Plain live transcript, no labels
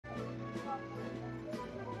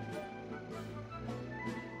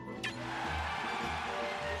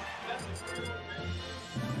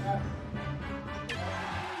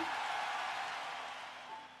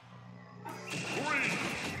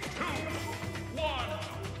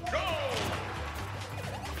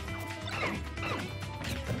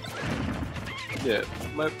Yeah,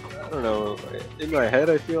 I don't know. In my head,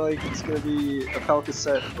 I feel like it's gonna be a Pelca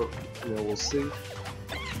set, but you know, we'll see.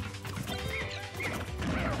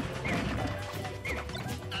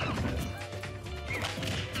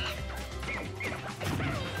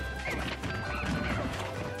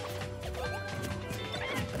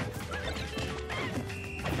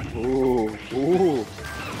 Ooh, ooh.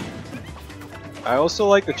 I also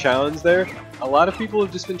like the challenge there. A lot of people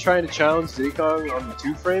have just been trying to challenge Diddy Kong on the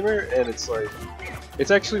 2-framer, and it's like,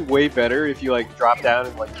 it's actually way better if you like drop down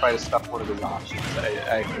and like try to stuff one of his options.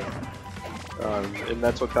 I think, and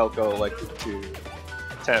that's what Pelca elected to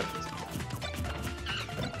attempt.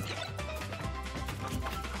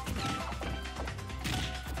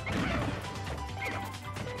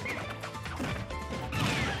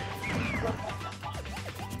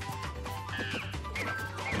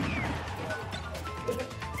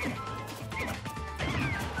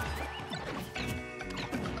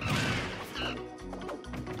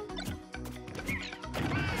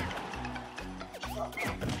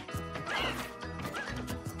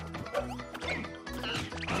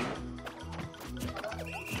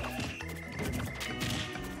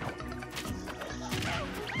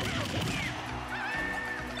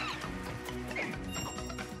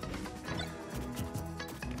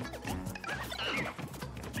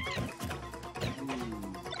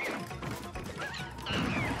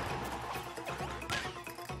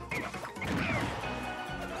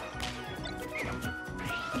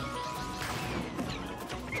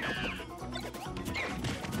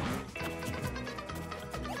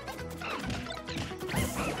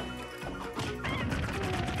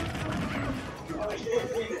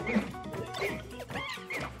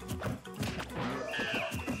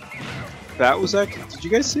 That was actually. Did you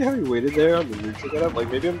guys see how he waited there on the neutral get up?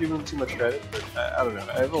 Like, maybe I'm giving him too much credit, but I don't know.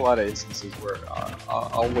 I have a lot of instances where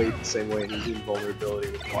I'll wait the same way and use invulnerability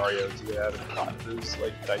with Mario to get out of a lot of those,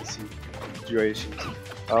 like, dicey situations.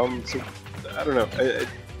 So, I don't know.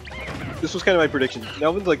 This was kind of my prediction.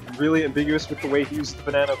 Nelvin's, like, really ambiguous with the way he used the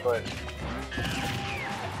banana, but.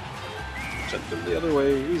 Sent him the other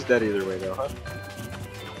way. He's dead either way, though, huh?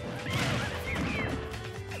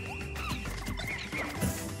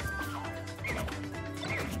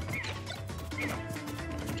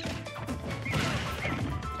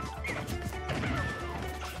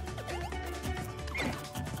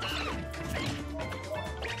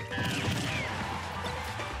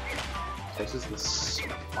 This is the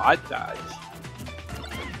spot dodge.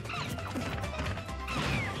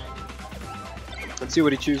 Let's see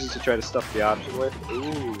what he chooses to try to stuff the option with.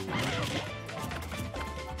 Ooh.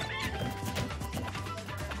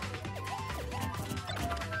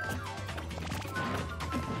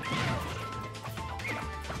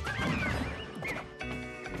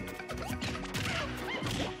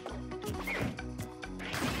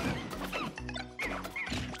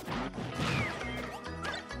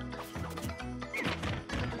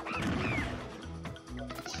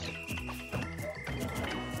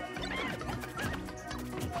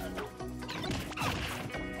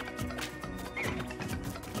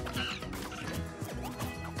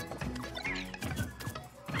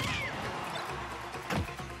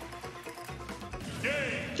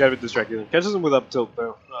 Got a bit distracted. Catches him with up tilt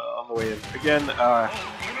though on the way in. Again, I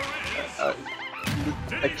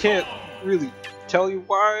can't really tell you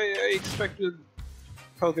why I expected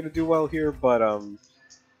Pelca to do well here, but I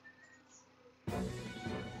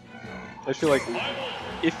feel like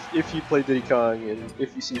if you play Diddy Kong and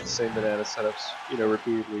if you see the same banana setups, you know,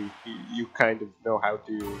 repeatedly, you kind of know how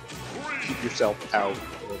to keep yourself out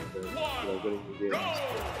of the, you know, winning the games.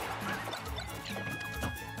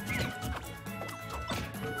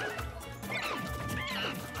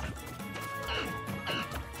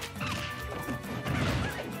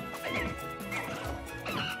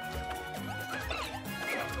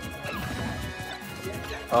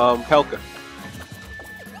 Pelca.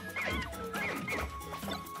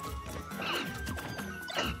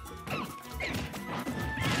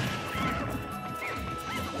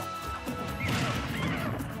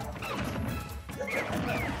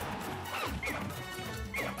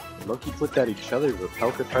 Monkey flipped at each other, but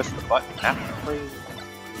Pelca pressed the button after playing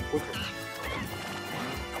quicker.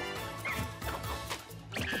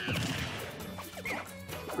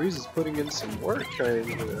 Breeze is putting in some work trying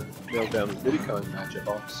to nail down the Diddy Kong matchup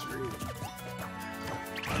off screen.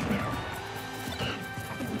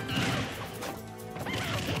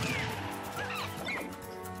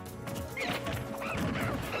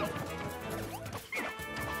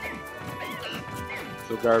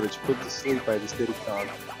 So garbage put to sleep by this Diddy Kong.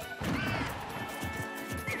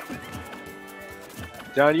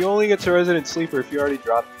 John, you only get to Resident Sleeper if you already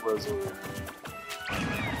dropped the Rosalie.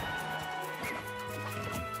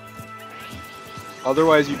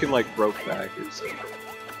 Otherwise, you can like rope back or something.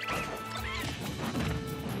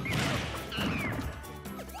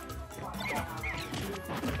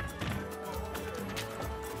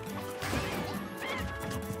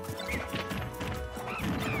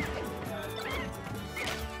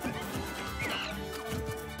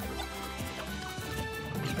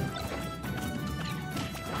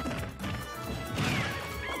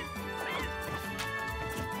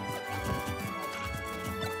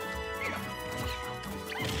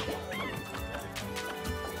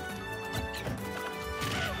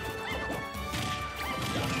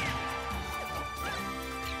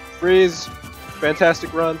 Freeze!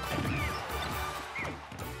 Fantastic run.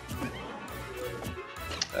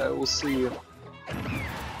 We'll see you.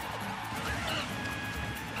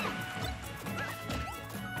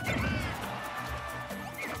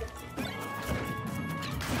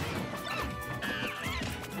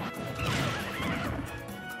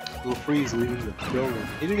 Little Freeze leaving the building.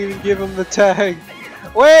 He didn't even give him the tag.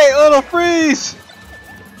 Wait, Little Freeze!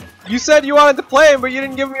 You said you wanted to play him, but you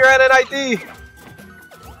didn't give him your NNID.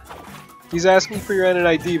 He's asking for your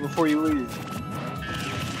NNID before you leave.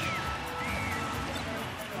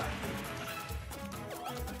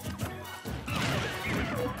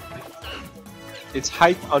 It's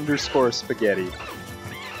hype_spaghetti.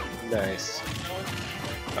 Nice.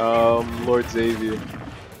 Lord Xavier.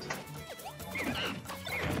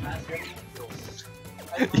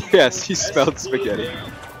 Yes, he spelled spaghetti.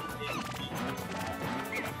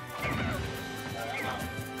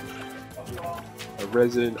 A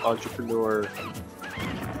resident entrepreneur.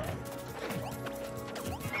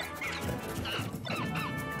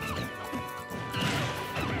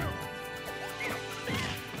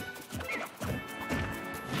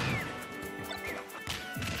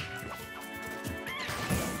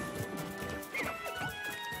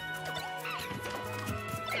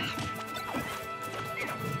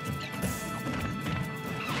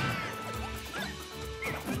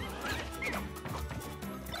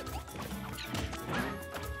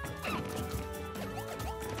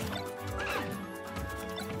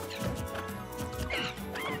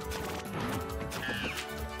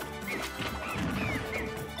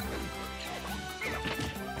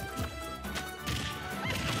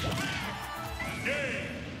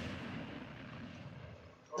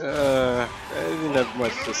 I didn't have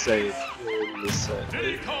much to say in this set.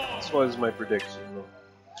 This was my prediction.